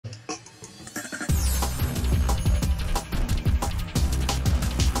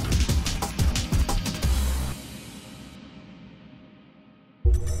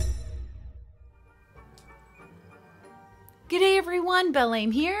everyone,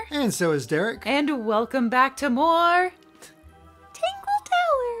 BelleAim here. And so is Derrick. And welcome back to more Tangle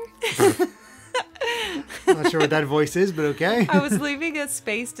Tower. Not sure what that voice is, but okay. I was leaving a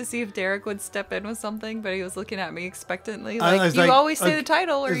space to see if Derrick would step in with something, but he was looking at me expectantly. Like, you always say the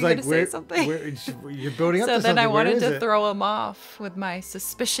title, or are you going to say something? You're building up to something. So then I wanted to throw him off with my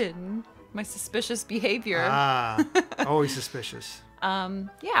suspicion, my suspicious behavior. Ah, always suspicious.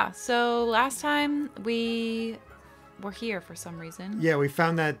 Yeah, so last time we were here for some reason. Yeah, we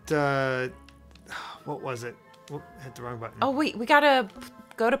found that, what was it? Whoop, hit the wrong button. Oh, wait, we gotta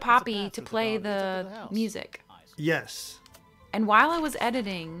go to Poppy to play the music. Yes. And while I was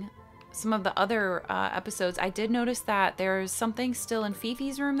editing some of the other episodes, I did notice that there's something still in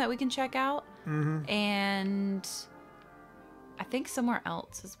Fifi's room that we can check out. Mm-hmm. And I think somewhere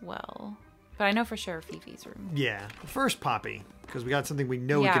else as well. But I know for sure Fifi's room. Yeah. First Poppy, because we got something we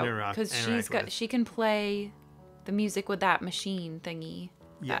know we can interact with. Because she can play the music with that machine thingy.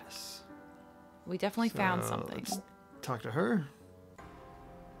 Yes. We definitely found something. Let's talk to her.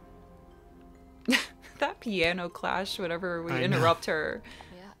 That piano clash whenever we interrupt her.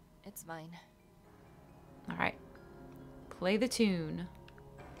 Yeah, it's mine. All right. Play the tune.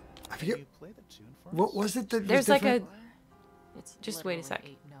 I forget. Can you play the tune for What us? was it that There's was like different? It's Just wait a sec.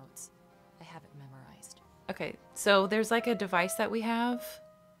 8 notes. I have it memorized. Okay, so there's like a device that we have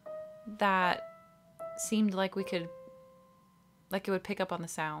that seemed like we could, like it would pick up on the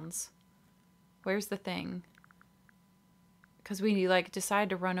sounds. Where's the thing? Because we like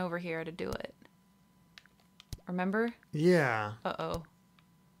decided to run over here to do it. Remember? Yeah. Uh-oh.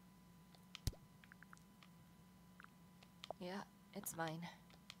 Yeah, it's mine.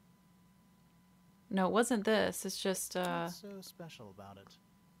 No, it wasn't this. It's just, What's so special about it?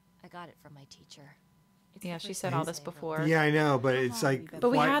 I got it from my teacher. It's yeah, the she first said all essay this I wrote. before. Yeah, I know, but it's like. But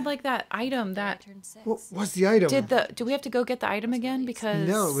we why- had like that item After I that... turned 6. What's the item? Do we have to go get the item again? Because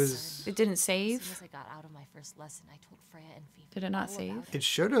No, it was. it didn't As soon save? as I got out of my first lesson, I told Freya and Fifi Did it not all save? about It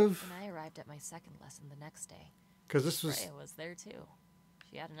should have, When I arrived at my second lesson the next day, because this was. Freya was there too.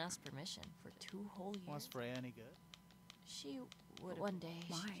 She hadn't asked permission for 2 whole years. Was Freya any good? She would one day.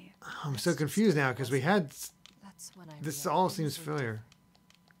 Why? I'm so confused now because we had. That's when I. This realized all things seems were familiar.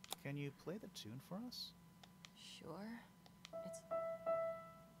 Can you play the tune for us? Sure. It's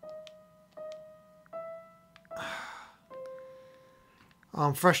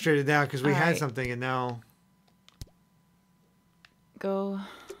I'm frustrated now because we had Alright. something and now. Go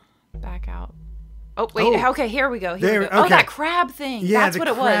back out. Oh, wait. Oh. Okay, here we go. Here There, we go. Oh, okay. that crab thing. Yeah, That's the what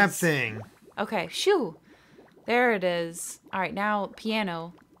it crab was. thing. Okay, shoo. There it is. All right, now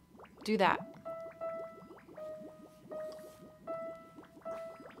piano. Do that.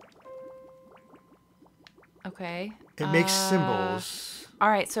 Okay. It makes symbols. All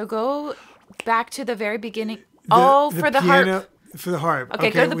right, so go back to the very beginning. The for the piano, harp. For the harp.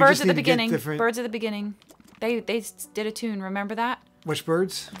 Okay, go to the we birds just at the need to get beginning. different- Birds at the beginning. They did a tune. Remember that? Which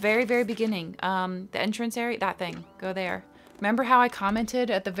birds? Very, very beginning. The entrance area, that thing. Go there. Remember how I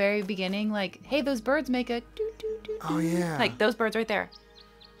commented at the very beginning, like, hey, those birds make a doo doo doo. Oh yeah. Like those birds right there.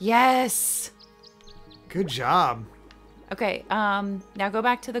 Yes. Good job. Okay. Now go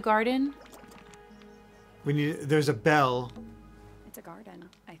back to the garden. We need. There's a bell. It's a garden,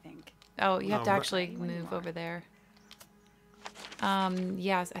 I think. Oh, you have Oh, to right. actually move over there.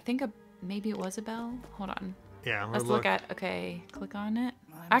 Yes, I think maybe it was a bell. Hold on. Yeah. Let's look at. Okay, click on it.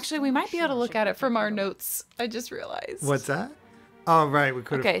 Actually, we might be able to look at it from our notes. I just realized. What's that? Oh right, we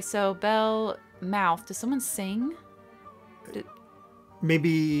could have. Okay, so bell mouth. Does someone sing?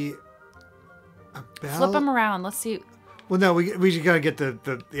 Maybe. A bell. Flip them around. Let's see. Well, no, we just gotta get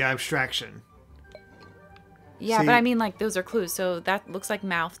the abstraction. Yeah, See- but I mean, like, those are clues. So that looks like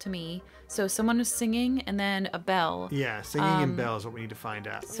mouth to me. So someone was singing and then a bell. Yeah, singing and bell is what we need to find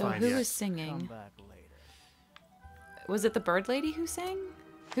out. So find who yet. was Come singing? back later. Was it the bird lady who sang?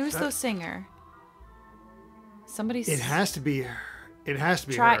 Who's the singer? Somebody's. It has to be her. It has to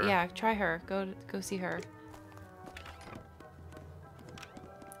be Try, her. yeah, try her. Go see her.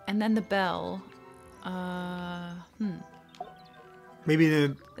 And then the bell. Maybe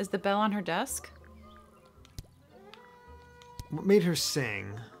the Is the bell on her desk? what made her sing?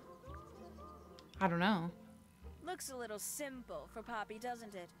 I don't know. Looks a little simple for Poppy,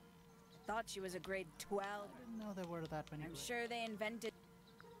 doesn't it? Thought she was a grade 12. Didn't know there were that many. I'm sure they invented.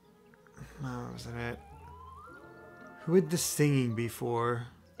 Oh, wasn't it? Who had the singing before?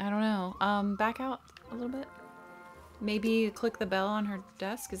 I don't know. Back out a little bit. Maybe click the bell on her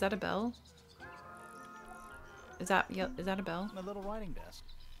desk. Is that a bell? Is that a bell? A little writing desk.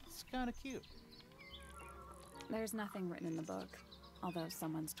 It's kind of cute. There's nothing written in the book, although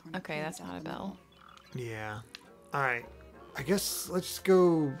someone's torn. Okay, the that's page not out a the bell. Yeah. All right. I guess let's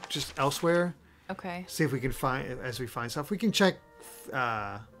go just elsewhere. Okay. See if we can find, as we find stuff, we can check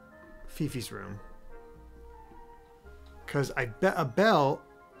Fifi's room. Because I bet a bell.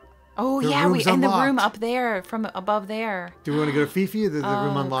 Oh The yeah, room's in the room unlocked. up there, from above there. Do we want to go to Fifi or the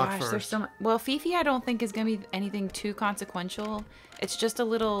room unlocked There's first? so much. Well, Fifi, I don't think is gonna be anything too consequential. It's just a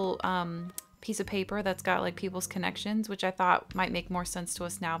little piece of paper that's got like people's connections, which I thought might make more sense to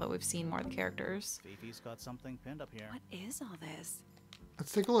us now that we've seen more of the characters. Fifi's got something pinned up here. What is all this?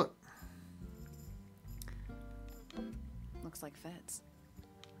 Let's take a look. Looks like Fitz.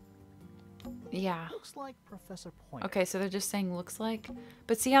 Yeah. Looks like Professor Pointer. Okay, so they're just saying looks like,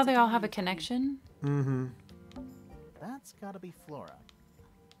 but see how they all have a connection? Mm-hmm. That's gotta be Flora.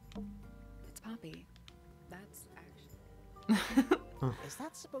 It's Poppy. That's actually... Is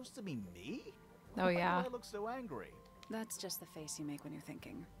that supposed to be me? Oh Why yeah. do I look so angry? That's just the face you make when you're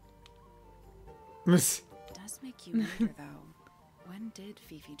thinking. Miss. It does make you wonder, though. When did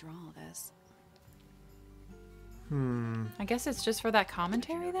Fifi draw all this? I guess it's just for that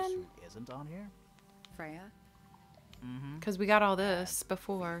commentary Notice then, who isn't on here? Freya? Mm-hmm. because we got all this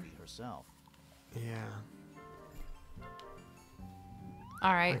before. Fifi herself. Yeah.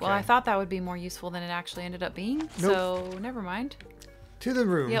 All right. Well, I Okay. thought that would be more useful than it actually ended up being. So never mind. To the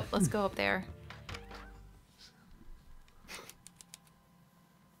room. Yep. Let's go up there.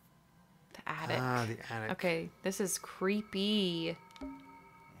 The attic. Ah, the attic. Okay. This is creepy.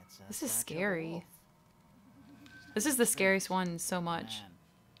 It's a This is statue of a scary. wolf. This is the scariest one so much. Man,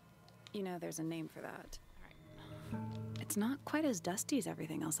 You know, there's a name for that. It's not quite as dusty as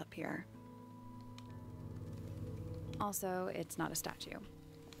everything else up here. Also, it's not a statue.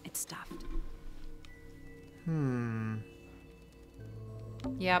 It's stuffed.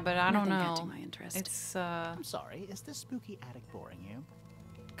 Yeah, but I don't Nothing know. catching my interest. It's I'm sorry, is this spooky attic boring you?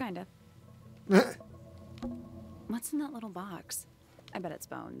 Kinda. What's in that little box? I bet it's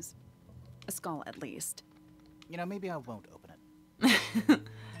bones. A skull, at least. You know, maybe I won't open it.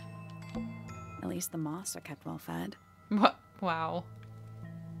 At least the moths are kept well fed. what? Wow.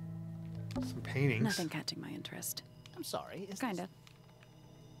 Some paintings. Nothing catching my interest. I'm sorry, is Kinda.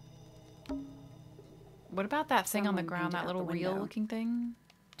 What about that thing on the Someone ground? painted That out little the window. real-looking thing?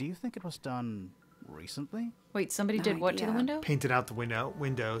 Do you think it was done recently? Wait, somebody No did what to the idea. window? Painted out the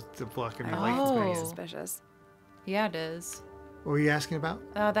window to block any I light Oh. Very space. suspicious. Yeah, it is. What were you asking about?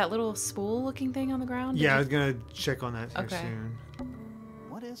 That little spool-looking thing on the ground. Did Yeah, I you- was gonna check on that here Okay. soon.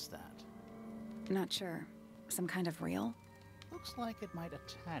 What is that? Not sure. Some kind of reel? Looks like it might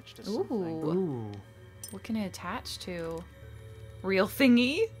attach to Ooh. something. Ooh. What can it attach to? Real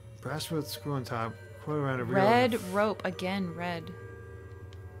thingy? Brass with screw on top. Coil around a reel. Red rope. Again, red.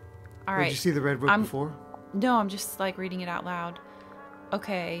 All Did right. you see the red rope I'm- before? No, I'm just like reading it out loud.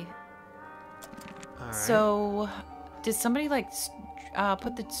 Okay. All right. So, did somebody like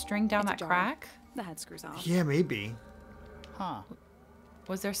put the string down It's a that jar. crack? The head screws off. Yeah, maybe. Huh.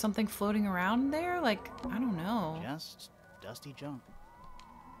 Was there something floating around there? Like, I don't know. Just dusty junk.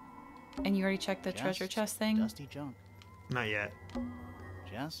 And you already checked the treasure Just chest thing? Dusty junk. Not yet.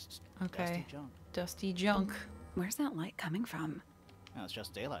 Just Okay. dusty junk. Dusty junk. Where's that light coming from? Well, it's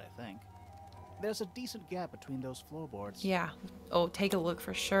just daylight, I think. There's a decent gap between those floorboards. Yeah. Oh, take a look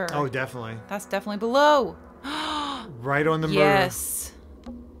for sure. Oh, definitely. That's definitely below. Right on the murder. Yes.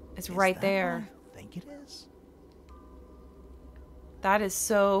 It's Is right that there. what I think it is? That is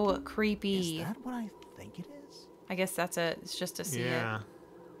so Is creepy. that what I think it is? I guess that's it. It's just to see Yeah. it.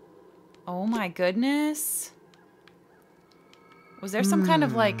 Oh my goodness. Was there some kind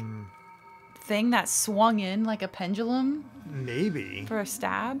of like thing that swung in like a pendulum Maybe. for a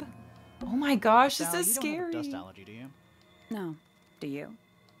stab? Oh my gosh, this Sally, is you don't have a scary. dust allergy, do you? No. Do you?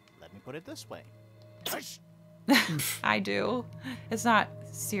 Let me put it this way. I do. It's not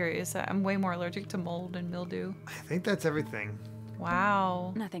serious. I'm way more allergic to mold and mildew. I think that's everything.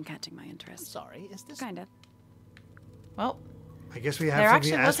 Wow. Nothing catching my I'm interest. sorry, is this... Kinda. Well, I guess we There have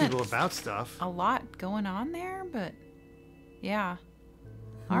something to actually ask wasn't people about stuff. a lot going on there, but yeah.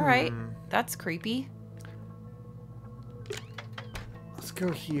 All right. That's creepy. Let's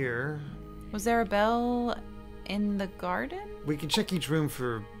go here. Was there a bell in the garden? We can check each room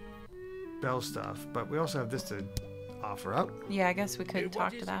for bell stuff, but we also have this to offer up. Yeah, I guess we could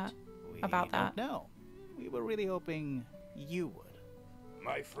talk to that. We About that. No. We were really hoping you would.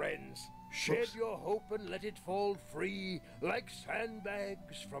 My friends, shed your hope and let it fall free like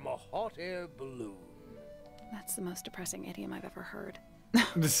sandbags from a hot air balloon. That's the most depressing idiom I've ever heard.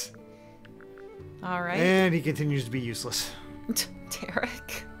 All right. And he continues to be useless.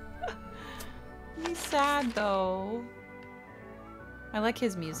 Derrick. He's sad though. I like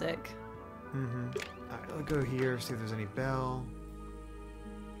his music. Alright, I'll go here, see if there's any bell.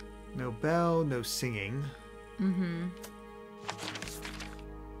 No bell, no singing. Mm-hmm.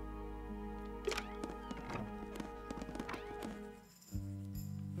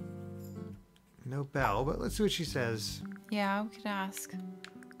 No bell, but let's see what she says. Yeah, we could ask.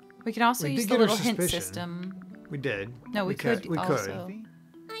 We can also We use did the get her little hint suspicion. system. We did. No, we could We also. could.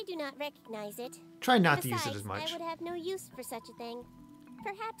 I do not recognize it. Try not to Besides, use it as much. I would have no use for such a thing.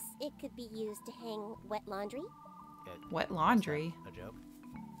 Perhaps it could be used to hang wet laundry? Wet laundry. A joke?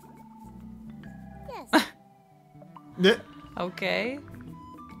 Yes. Yeah. Okay.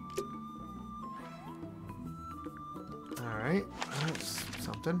 Alright. That's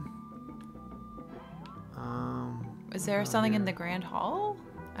something. Is there something in the Grand Hall?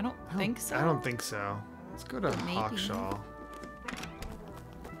 I don't think so. I don't think so. Let's go to Maybe. Hawkshaw.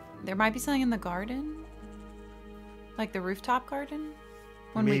 There might be something in the garden, like the rooftop garden.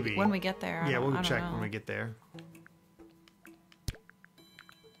 Maybe. When we get there. Yeah, I we'll don't check know. when we get there.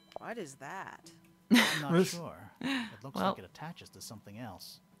 What is that? I'm not This- sure. It looks Well- like it attaches to something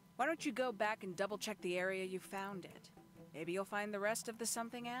else. Why don't you go back and double check the area you found it? Maybe you'll find the rest of the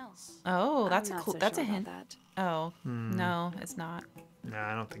something else. Oh, that's I'm a not cool. so That's sure a about hint. That. Oh, Hmm. no, it's not. No,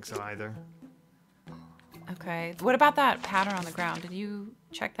 I don't think so either. Okay. What about that pattern on the ground? Did you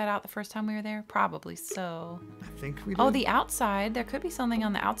check that out the first time we were there? Probably so. I think we did. Oh, the outside. There could be something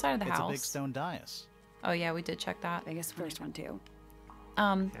on the outside of the It's house. a big stone dais. Oh yeah, we did check that. Biggest first one too.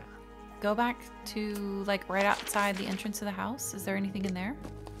 Yeah. Go back to like right outside the entrance of the house. Is there anything in there?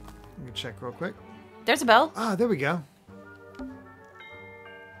 Let me check real quick. There's a bell. Ah, there we go.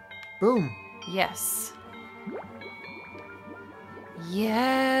 Boom. Yes.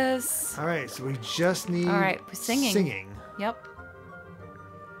 Yes. All right, so we just need All right, singing. Singing. Yep.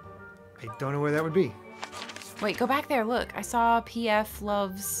 I don't know where that would be. Wait, go back there. Look, I saw PF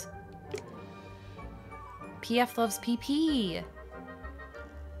loves PP.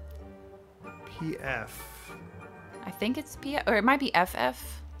 PF. I think it's PF, or it might be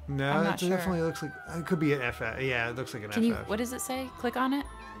FF. No, I'm it not sure. definitely looks like it could be an FF. Yeah, it looks like an Can FF. you? What does it say? Click on it.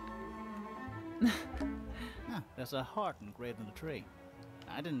 Huh, there's a heart engraved in the tree.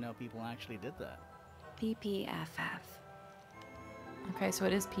 I didn't know people actually did that. PPFF. Okay, so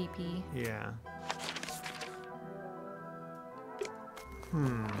it is PP. Yeah.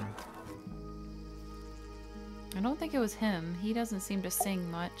 Hmm. I don't think it was him. He doesn't seem to sing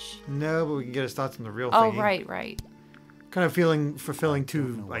much. No, but we can get his thoughts on the real Oh, thingy. right. Kind of fulfilling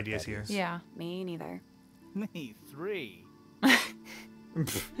two ideas here. Yeah. Me neither. Me, 3.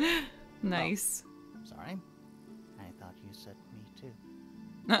 Nice. Sorry. I thought you said me too.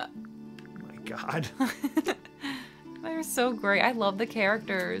 Oh my God. They're so great. I love the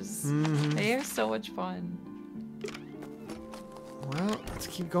characters. Mhm. They are so much fun. Well, let's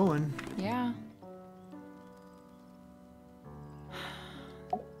keep going. Yeah.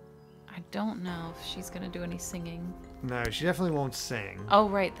 I don't know if she's gonna do any singing. No, she definitely won't sing. Oh,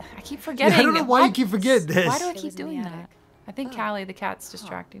 right. I keep forgetting. I don't know why you What? keep forgetting this. Why do I It keep was in the doing attic. that? I think Callie the cat's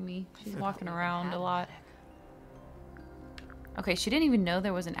distracting me. She's walking around a lot. Okay, she didn't even know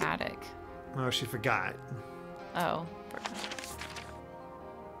there was an attic. Oh, she forgot. Oh.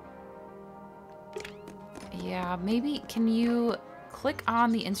 Yeah, maybe can you click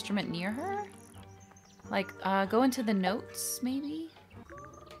on the instrument near her? Like, go into the notes, maybe?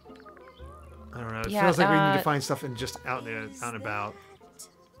 I don't know. It Yeah, feels like we need to find stuff and just out there, out and about.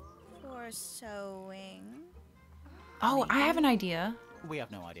 For sewing. Oh, I have an idea. We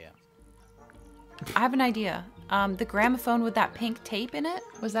have no idea. I have an idea. The gramophone with that pink tape in it?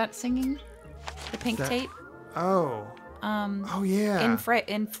 Was that singing? The pink That- tape? Oh. Oh yeah.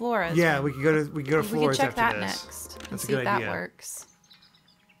 In Flora's. Yeah, room. we could go to We could Flores check after that this. next. And That's a see good if that idea. works.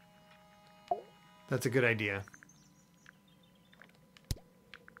 That's a good idea.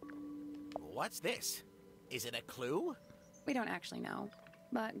 What's this? Is it a clue? We don't actually know.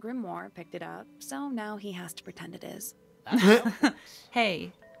 But Grimoire picked it up, so now he has to pretend it is.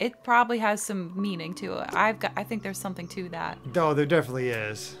 Hey, it probably has some meaning to it. I think there's something to that. Oh, there definitely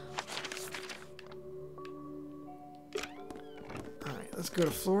is. All right, let's go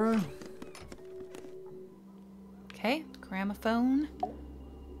to Flora. Okay, gramophone.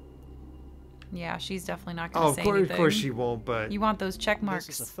 Yeah, she's definitely not Oh, gonna of say course, anything. of course she won't. But You want those check This marks.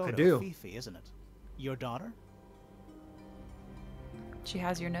 is a photo do. of Fifi, isn't it? Your daughter? She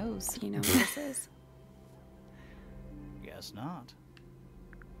has your nose. Do you know what this is? Guess not.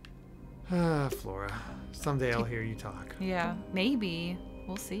 Flora. Someday I'll hear you talk. Yeah, maybe.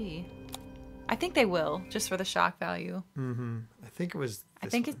 We'll see. I think they will, just for the shock value. Mm-hmm. I think it was. I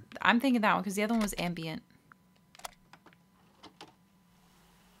This think one. I'm thinking that one because the other one was ambient.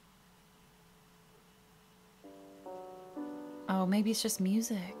 Oh, maybe it's just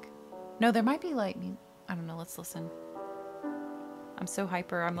music. No, there might be like, I don't know. Let's listen. I'm so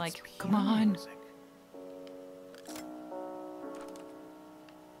hyper. I'm like, come on. Music.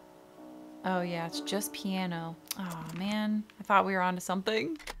 Oh yeah, it's just piano. Oh man, I thought we were onto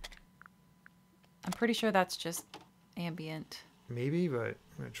something. I'm pretty sure that's just ambient. Maybe, but I'm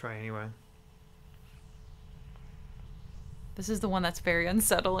gonna try anyway. This is the one that's very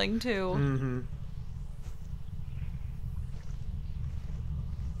unsettling too. Mm-hmm.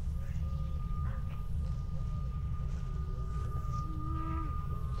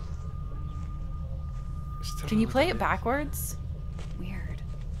 Can you play it backwards? Weird.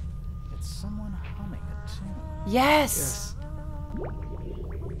 It's someone humming a tune. Yes.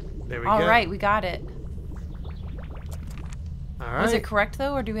 There we go. All right, we got it. All right. Was it correct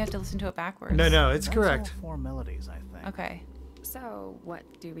though, or do we have to listen to it backwards? No, it's That's correct. all 4 melodies, I think. Okay. So, what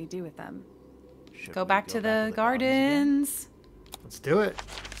do we do with them? Should Go we back to the gardens. Let's do it.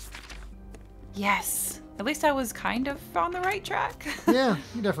 Yes. At least I was kind of on the right track. Yeah,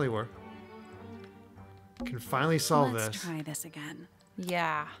 you definitely were. Can finally solve Let's this. try this again.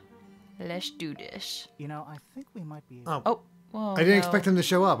 Yeah. Let's do this. You know, I think we might be. Oh, Oh. Whoa, I didn't no. expect him to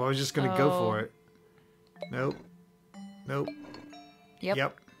show up. I was just gonna go Oh. for it. Nope. Nope. Yep.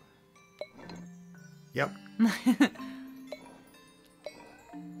 Yep. Yep.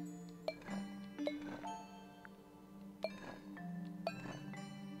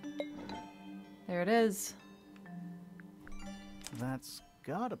 There it is. That's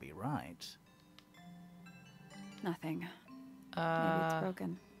gotta be right. Nothing. Maybe it's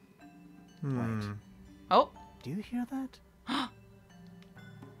broken. Hmm. Oh. Do you hear that?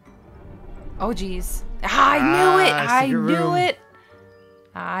 Oh, geez. I knew it. I secret knew room. it.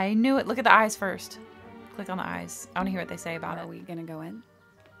 I knew it. Look at the eyes first. Click on the eyes. I want to hear what they say about Are it. we gonna go in?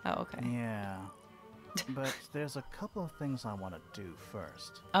 Oh, okay. Yeah. But there's a couple of things I want to do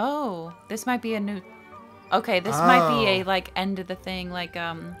first. Oh, this might be a new. Okay, this might be a Oh. like end of the thing, like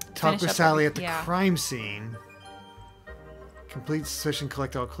Talk finish with up Sally every- at the yeah. crime scene. Complete suspicion,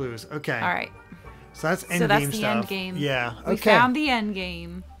 collect all clues. Okay. All right. So that's end So that's game the stuff. end game. Yeah. We Okay. found the end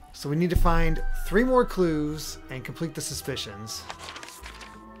game. So we need to find 3 more clues and complete the suspicions.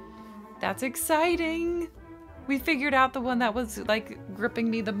 That's exciting. We figured out the one that was like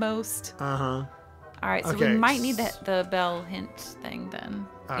gripping me the most. Uh-huh. All right, so Okay, we might need the bell hint thing then,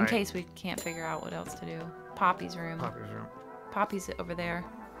 All in right. case we can't figure out what else to do. Poppy's room. Poppy's room. Poppy's over there.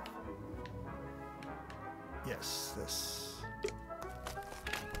 Yes, this.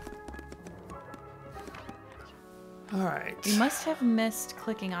 All right. We must have missed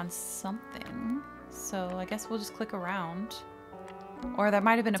clicking on something, so I guess we'll just click around. Or there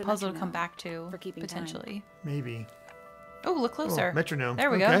might have been It's a a puzzle to metronome come back to, for keeping time. potentially. Maybe. Oh, look closer. metronome. There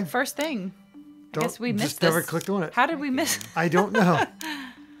we Okay. go. First thing. I Don't- guess we missed just never this. clicked on it. How did we miss? I don't know.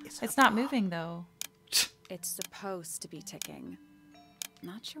 It's not moving though. It's supposed to be ticking.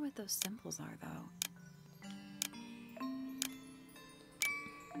 Not sure what those symbols are, though.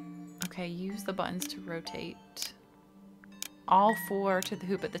 Okay, use the buttons to rotate. All 4 to the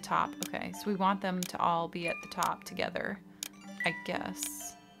hoop at the top. Okay, so we want them to all be at the top together, I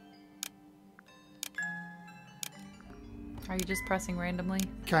guess. Are you just pressing randomly?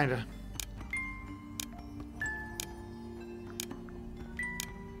 Kinda.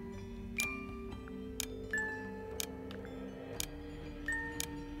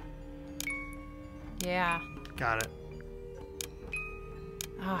 Yeah. Got it.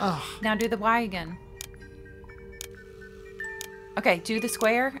 Ah, now do the Y again. Okay, do the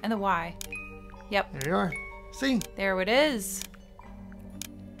square and the Y. Yep, There you are. See? there it is.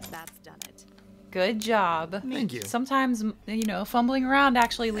 That's done it. Good job. Thank you. Sometimes, you know, fumbling around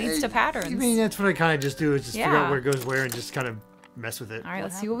actually leads to patterns. I mean, that's what I kind of just do is just figure Yeah. out where it goes where and just kind of mess with it. All right,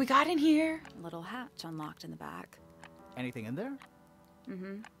 let's see what we got in here. A little hatch unlocked in the back. Anything in there?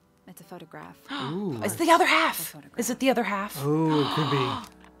 Mm-hmm. It's a photograph. Ooh. It's the other half. photograph. Is it the other half? Oh, it could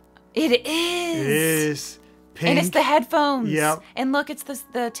be. It is. It is. Pink. And it's the headphones. Yep. And look, it's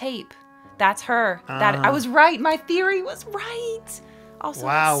the tape. That's her. That Uh-huh. I was right. My theory was right. Also,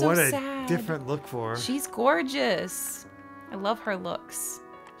 Wow, it's so what a sad. different look for her. She's gorgeous. I love her looks.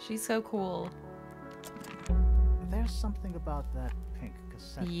 She's so cool. There's something about that pink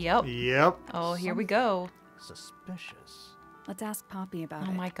cassette. Yep. Yep. Oh, here we go. Suspicious. Let's ask Poppy about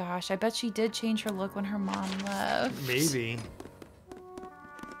Oh it. my gosh, I bet she did change her look when her mom left. Maybe.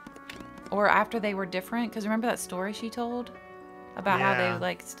 Or after they were different, because remember that story she told about how Yeah. they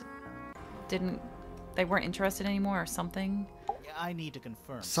like they weren't interested anymore or something. I need to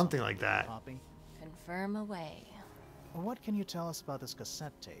confirm. Something like that. Poppy, Confirm away. what can you tell us about this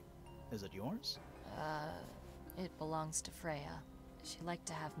cassette tape? Is it yours? It belongs to Freya. She liked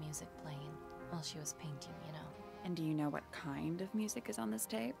to have music playing while she was painting, you know. And do you know what kind of music is on this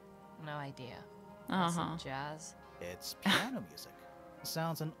tape? No idea. Uh-huh. Jazz? It's piano music.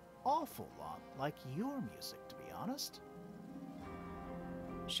 Sounds an awful lot like your music, to be honest.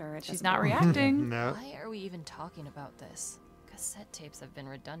 Sure, it She's doesn't not work. reacting. No. Why are we even talking about this? Cassette tapes have been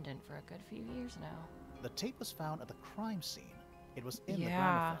redundant for a good few years now. The tape was found at the crime scene. It was in the Yeah.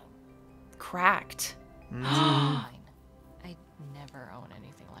 gramophone. Cracked. Fine. I'd never own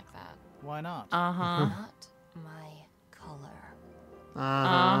anything like that. Why not? Uh-huh. Not my color.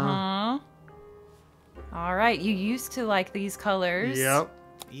 Uh-huh. All right, you used to like these colors. Yep.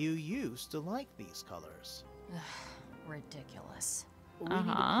 You used to like these colors. Ridiculous. We need a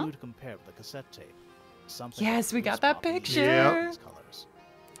Uh-huh. clue to compare with the cassette tape. Something Yes, we that got that Poppy picture. Yep. these colors.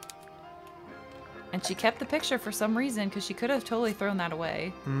 And she kept the picture for some reason because she could have totally thrown that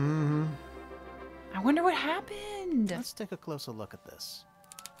away. Mm-hmm. I wonder what happened. Let's take a closer look at this.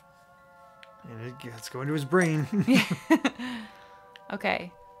 And it's going to his brain.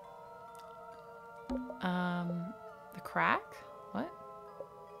 Okay. The crack? What?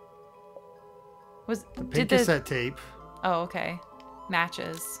 Was The did pink the cassette tape Oh, okay.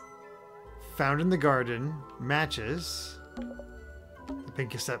 Matches. found in the garden matches the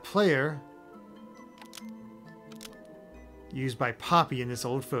pink cassette player used by Poppy in this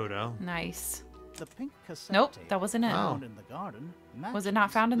old photo. Nice. The pink cassette Nope, tape that wasn't it. found in the garden Was it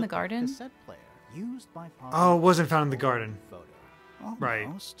not found in the matches garden? pink cassette player used by Poppy Oh, it in wasn't found in the old garden. Photo. Right.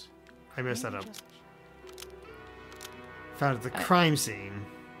 Almost. I messed that Maybe up. just- Found at the crime scene.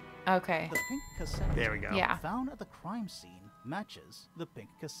 Okay. The pink cassette There we tape go. Yeah. found at the crime scene matches the pink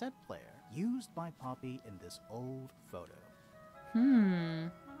cassette player used by Poppy in this old photo. Hmm.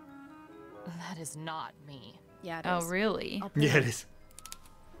 That is not me. Yeah, it Oh, is. really? I'll prove Yeah, it is.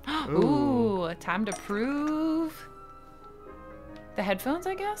 Ooh, time to prove. The headphones,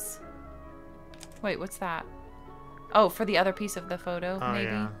 I guess? Wait, what's that? Oh, for the other piece of the photo, Oh, maybe?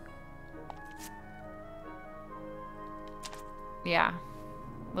 yeah. Yeah.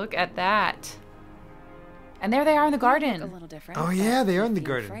 Look at that. And there they are in the They look garden. a little different. Oh, but yeah, they are in the Sophie and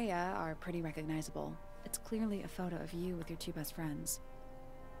garden. Freya are pretty recognizable. It's clearly a photo of you with your two best friends.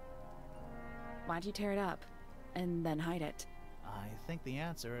 Why'd you tear it up and then hide it? I think the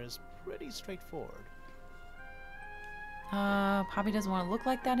answer is pretty straightforward. Poppy doesn't want to look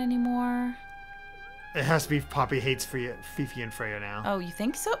like that anymore. It has to be Poppy hates Fifi and Freya now. Oh, you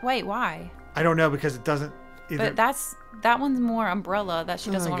think so? Wait, why? I don't know because it doesn't either. But that one's more umbrella that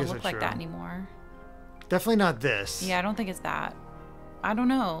she doesn't I want to guess look that's like that true. anymore. Definitely not this. Yeah, I don't think it's that. I don't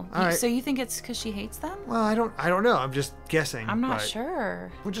know. All right. So you think it's because she hates them? Well, I don't know. I'm just guessing. I'm not but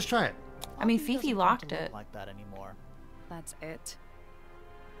sure. We'll just try it. I mean, Poppy Fifi doesn't want locked to look it. like that anymore. That's it.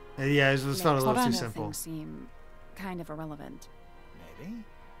 Yeah, it was felt a Makes little the too whole simple. thing seem kind of irrelevant. Maybe.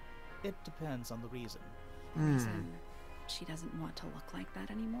 It depends on the reason. Hmm. Reason she doesn't want to look like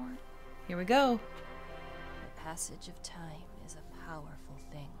that anymore. Here we go. The passage of time is a powerful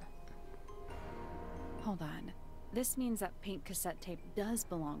thing. Hold on. This means that pink cassette tape does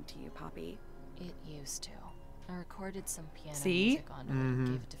belong to you, Poppy. It used to. I recorded some piano See? music onto it and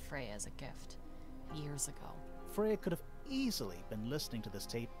gave it to Freya as a gift. Years ago. Freya could have easily been listening to this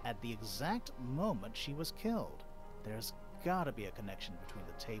tape at the exact moment she was killed. There's gotta be a connection between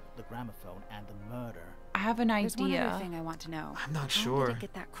the tape, the gramophone, and the murder. I have an There's one other idea. thing I want to know. I'm not How sure. did it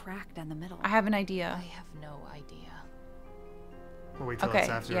get that crack down the middle? I have an I idea. have no idea. We'll wait till Okay, it's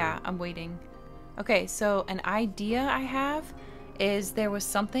after. yeah, I'm waiting. Okay, so an idea I have is there was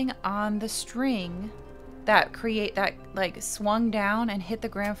something on the string that like swung down and hit the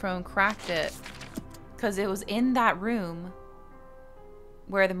gramophone, cracked it, because it was in that room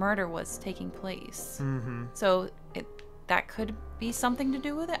where the murder was taking place. Mm-hmm. So that could be something to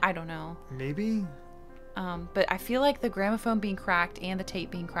do with it. I don't know. Maybe. But I feel like the gramophone being cracked and the tape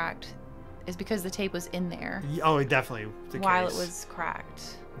being cracked is because the tape was in there Oh, it definitely the while case. it was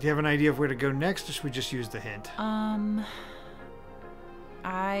cracked. Do you have an idea of where to go next, or should we just use the hint?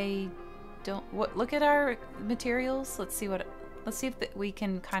 I don't. Look at our materials. Let's see if we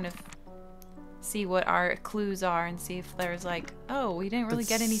can kind of see what our clues are and see if there's like, oh, we didn't really Let's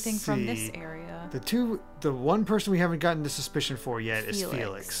get anything from this see. area. The one person we haven't gotten the suspicion for yet is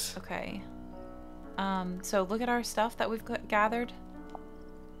Felix. Okay. So look at our stuff that we've gathered.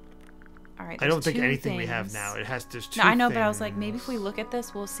 All right. I don't there's think two anything we have things. now. It has there's two. No, I know, but I was like, maybe if we things. look at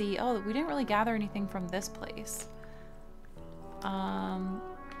this, we'll see. Oh, we didn't really gather anything from this place.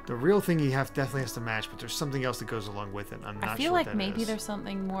 The real thing he definitely has to match, but there's something else that goes along with it. I'm not I feel sure like what that maybe is. there's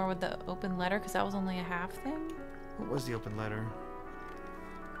something more with the open letter because that was only a half thing. What was the open letter?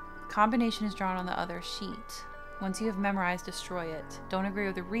 Combination is drawn on the other sheet. Once you have memorized, destroy it. Don't agree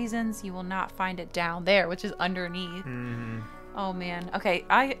with the reasons, you will not find it down there, which is underneath. Oh man. Okay,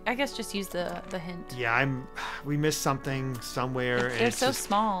 I guess just use the hint. Yeah, we missed something somewhere. They're so just,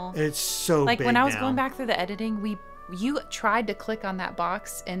 small. It's so like big when I was now. going back through the editing, you tried to click on that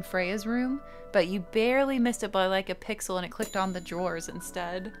box in Freya's room, but you barely missed it by like a pixel, and it clicked on the drawers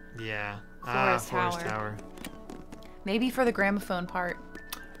instead. Yeah. Forest Forest Tower. Tower. Maybe for the gramophone part.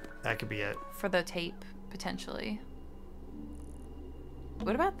 That could be it. For the tape, potentially.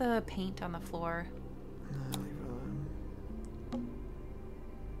 What about the paint on the floor?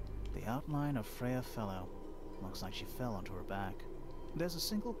 The outline of Freya fell out. Looks like she fell onto her back. There's a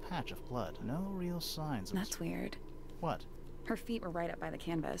single patch of blood. No real signs of... That's weird. What? Her feet were right up by the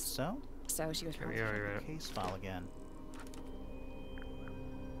canvas. So? So she was probably... Case file again.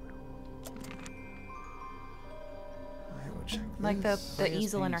 I will check Like the Freya's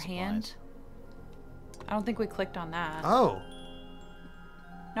easel in her painting hand. I don't think we clicked on that. Oh.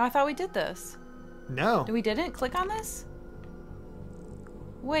 No, I thought we did this. No. We didn't click on this?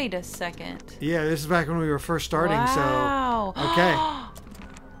 Wait a second. Yeah, this is back when we were first starting, wow. so... Okay.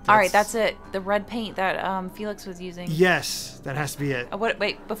 All right, that's it. The red paint that Felix was using. Yes, that has to be it.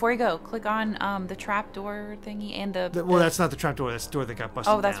 Wait, before you go, click on the trap door thingy and Well, that's not the trap door. That's the door that got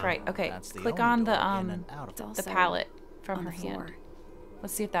busted Oh, that's down. right. Okay, That's the click only on door the palette from her hand.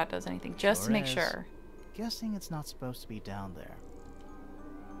 Let's see if that does anything, just to make sure. Guessing it's not supposed to be down there.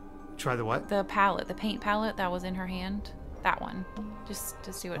 Try the what? The palette, the paint palette that was in her hand. That one. Just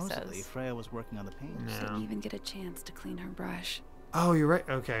to see what it Supposedly, says. Freya was working on the paint. Didn't even get a chance to clean her brush. Oh, you're right.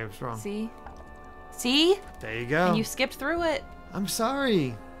 Okay, I was wrong. See? See? There you go. And you skipped through it. I'm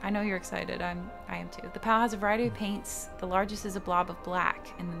sorry. I know you're excited. I am too. The palette has a variety of paints. The largest is a blob of black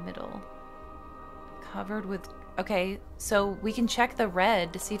in the middle. Covered with... Okay, so we can check the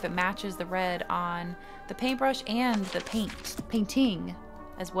red to see if it matches the red on the paintbrush and the painting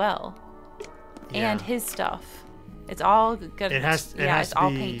as well. Yeah. And his stuff. It's all good. It has it's to all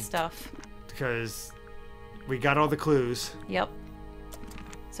be, paint stuff. Because we got all the clues. Yep.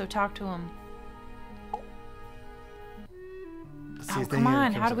 So talk to him. Let's see Oh, if they come hear it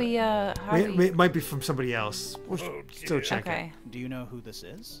on. comes How do we, It might be from somebody else. We'll still check Okay. Do you know who this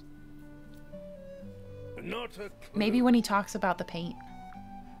is? Not a clue. Maybe when he talks about the paint.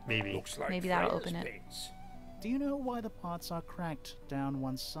 it. Maybe. Looks like Maybe that'll Freya's open it. paints. Do you know why the pots are cracked down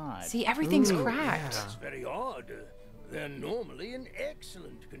one side? See, everything's Ooh, cracked. yeah. It's very odd. They're normally in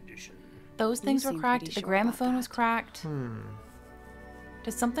excellent condition. Those things were seem cracked. pretty The sure about gramophone was that. cracked.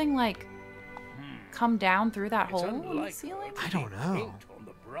 Does something like come down through that It's hole in the unlike ceiling? her I to don't be know. paint on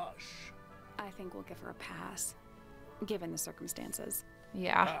the brush. I think we'll give her a pass, given the circumstances.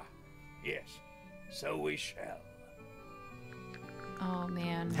 Yeah. Ah, yes. So we shall. Oh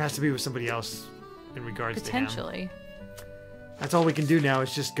man. It has to be with somebody else in regards to him. Potentially. That's all we can do now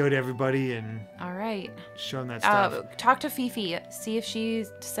is just go to everybody and All right. show them that stuff. Talk to Fifi. See if she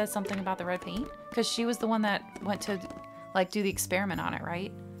says something about the red paint, because she was the one that went to, like, do the experiment on it,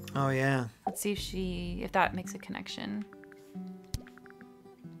 right? Oh yeah. Let's see if that makes a connection.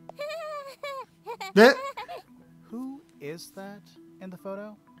 Who is that in the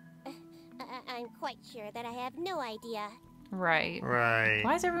photo? I'm quite sure that I have no idea. Right. Right.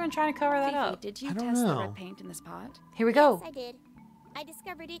 Why is everyone trying to cover that Fifi, up? did you I don't test the know. red paint in this pot? Here we go. Yes, I did. I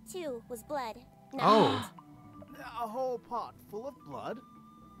discovered it too. Was blood. Oh. A whole pot full of blood?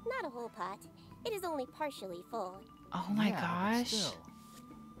 Not a whole pot. It is only partially full. Oh my Yeah, but gosh. still,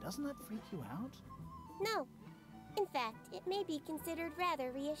 doesn't that freak you out? No. In fact, it may be considered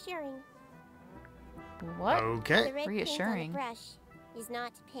rather reassuring. What? The Okay. red Reassuring. paint on the brush is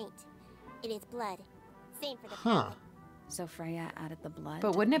not paint. It is blood. Same for the Huh. palette. So Freya added the blood.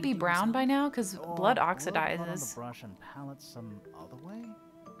 But to wouldn't it be painting brown by herself? now? Because Or blood blood on the oxidizes. brush and palette some other way?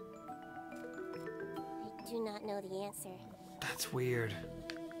 I do not know the answer. That's weird.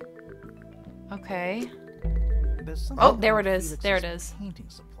 Okay. There's something Oh, there about it is. Felix's There it is. Painting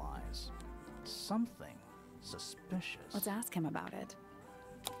supplies. Something suspicious. Let's ask him about it.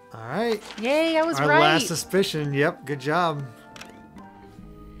 All right. Yay, I was Our right. last suspicion. Yep. Good job.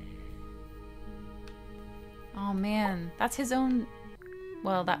 Oh man, that's his own.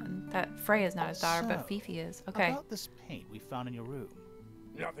 Well, that Freya's not his daughter, but So, Fifi is. Okay. About this paint we found in your room.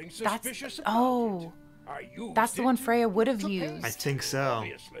 Nothing That's suspicious about oh, it. I used that's the it one Freya would have to used. paint. I think so.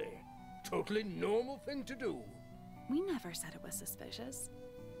 Obviously. Totally normal thing to do. We never said it was suspicious.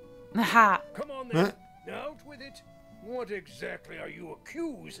 Ha! Come on then. Huh? Out with it. What exactly are you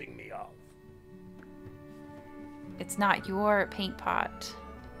accusing me of? It's not your paint pot.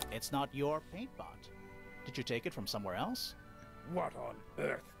 It's not your paint pot. Did you take it from somewhere else? What on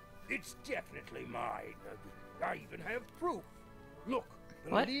earth? It's definitely mine. I even have proof. Look,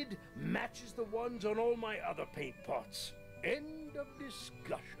 the What? lid matches the ones on all my other paint pots. End of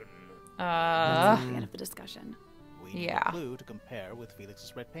discussion. That's the end of the discussion. We need Yeah. a clue to compare with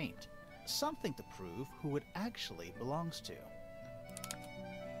Felix's red paint. Something to prove who it actually belongs to.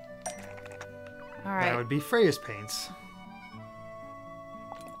 All right. That would be Freya's paints.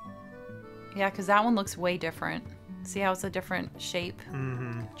 Yeah, because that one looks way different. See how it's a different shape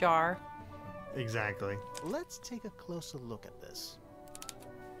jar? Exactly. Let's take a closer look at this.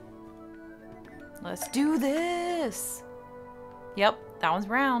 Let's do this. Yep, that one's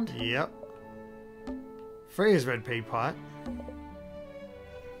round. Yep. Freya's red paint pot.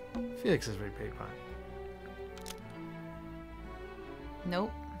 Felix's red paint pot.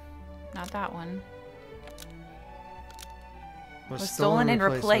 Nope, not that one. Was stolen and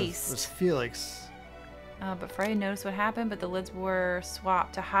with- replaced. Was Felix. But Freya noticed what happened, but the lids were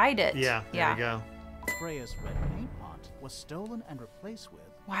swapped to hide it. Yeah, there you go. Freya's red paint pot was stolen and replaced with.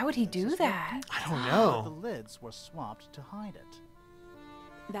 Why would he do Felix's red that? paint I pot, don't but the know. lids were swapped to hide it.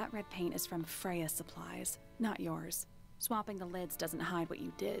 That red paint is from Freya's supplies, not yours. Swapping the lids doesn't hide what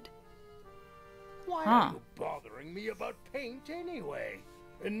you did. Why Huh. are you bothering me about paint anyway?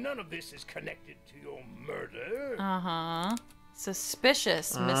 And none of this is connected to your murder. Uh-huh.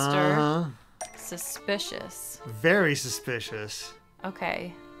 Suspicious, mister. Uh-huh. Suspicious. Very suspicious.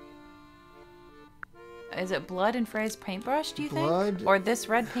 Okay. Is it blood in Freya's paintbrush, do you Blood- think? Or this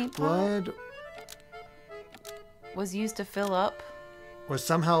red paint pot Blood was used to fill up? was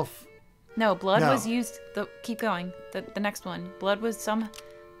somehow. No, blood No. was used. Keep going. The next one. Blood was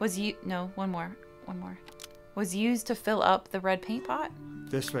no, one more. Was used to fill up the red paint pot?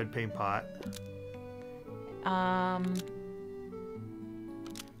 This red paint pot.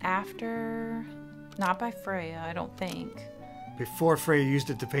 After, not by Freya, I don't think. Before Freya used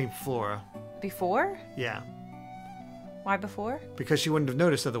it to paint Flora. Before? Yeah. Why before? Because she wouldn't have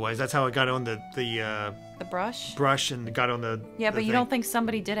noticed otherwise. That's how it got on the The brush? brush and got on the. Yeah, the but you thing. don't think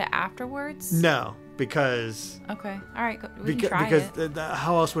somebody did it afterwards? No, because. Okay. All right. We can Beca- try because it.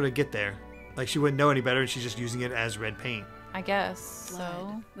 how else would it get there? Like she wouldn't know any better, and she's just using it as red paint. I guess Blood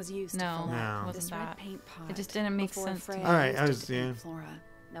so. was used No, to fill No. up wasn't this that. red paint pot. It just didn't make before sense to Freya me. All right, used I it was- to paint yeah. Flora.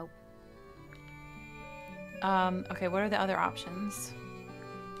 Nope. Okay. What are the other options?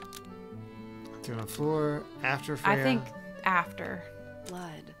 Doing a floor after Freya. I think after.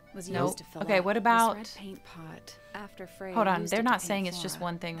 Blood was Nope. used to fill Okay, up what this about- red paint pot after Freya Hold on. used They're it to not paint saying it's just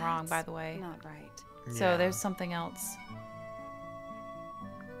Flora. one thing wrong, by That's the way. Not right. So Yeah. there's something else.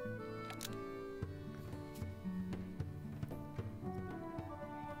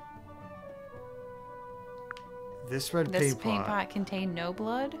 This red This paint pot contained no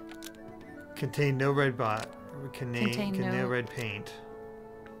blood. contained no red bot. Contained Contained no no- red paint.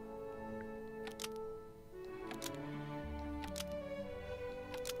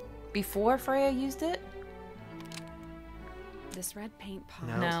 Before Freya used it? This red paint pot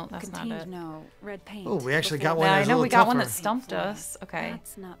No, that's not contained it. no red paint. Oh, we actually before got one Yeah, that I was a know we little got one that tougher. stumped Flora. us. Okay.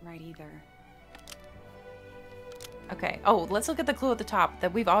 That's not right either. Okay. Oh, let's look at the clue at the top.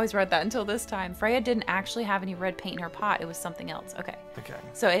 That we've always read that until this time. Freya didn't actually have any red paint in her pot. It was something else. Okay. Okay.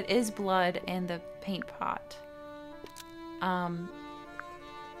 So it is blood in the paint pot.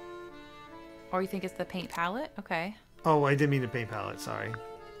 Or you think it's the paint palette? Okay. Oh, I didn't mean the paint palette. Sorry.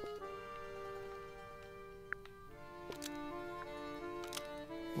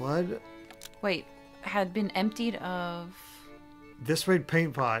 Blood. Wait, had been emptied of... This red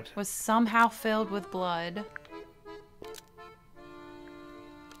paint pot. Was somehow filled with blood.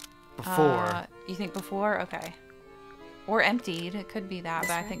 Before. You think before? Okay. Or emptied. It could be that, This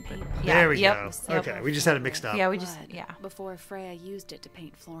but I red think... paint yeah, There we yep, go. yep. Okay, we just had it mixed up. Yeah, we just... Blood Yeah. Before Freya used it to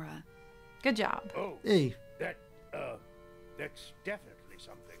paint Flora. Good job. Oh, Hey. that's definitely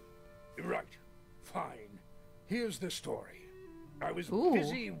something. Right. Fine. Here's the story. I was Ooh.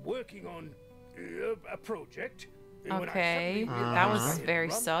 busy working on a project. when I Okay, suddenly that realized was I had very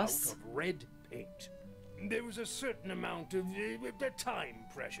run sus. out of red paint. There was a certain amount of time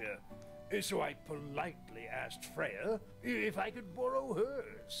pressure. So I politely asked Freya if I could borrow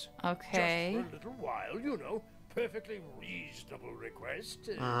hers. Okay. Just for a little while, you know. Perfectly reasonable request.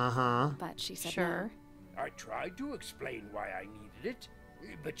 Uh-huh. But she said Sure. I tried to explain why I needed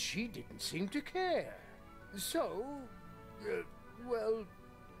it, but she didn't seem to care. So, well,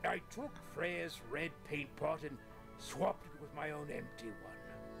 I took Freya's red paint pot and swapped it with my own empty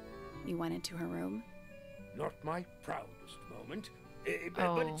one. no. You went into her room? Not my proudest moment,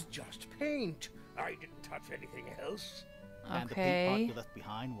 but it's just paint. I didn't touch anything else. And the paint pot Okay. you left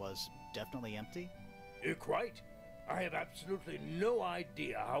behind was definitely empty? Quite. I have absolutely no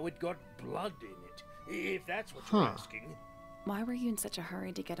idea how it got blood in it. if that's what you're asking. Why were you in such a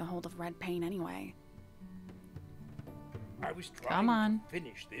hurry to get a hold of red paint anyway? I was trying to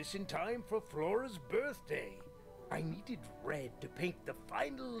finish this in time for Flora's birthday. I needed red to paint the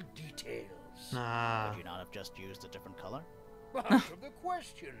final details. Would you not have just used a different color? Out of the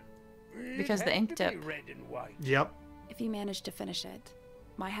question. Because the ink tip. Red and white. Yep. If you managed to finish it,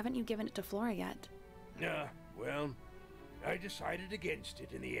 why haven't you given it to Flora yet? Well, I decided against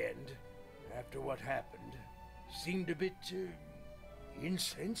it in the end. After what happened, seemed a bit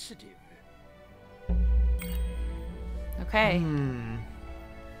insensitive. Okay.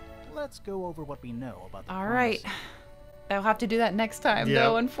 Let's go over what we know about the All right. I'll have to do that next time,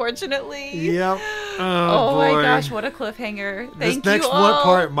 though, unfortunately. Yep. Oh my gosh, what a cliffhanger. Thank this next you all.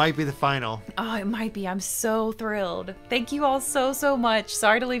 part might be the final. Oh, it might be. I'm so thrilled. Thank you all so much.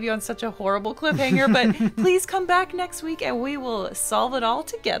 Sorry to leave you on such a horrible cliffhanger, but please come back next week and we will solve it all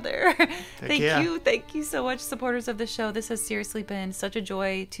together. Thank you so much, supporters of the show. This has seriously been such a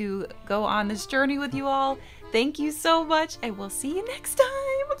joy to go on this journey with you all. Thank you so much, and we'll see you next time.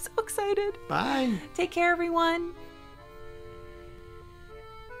 I'm so excited. Bye. Take care, everyone.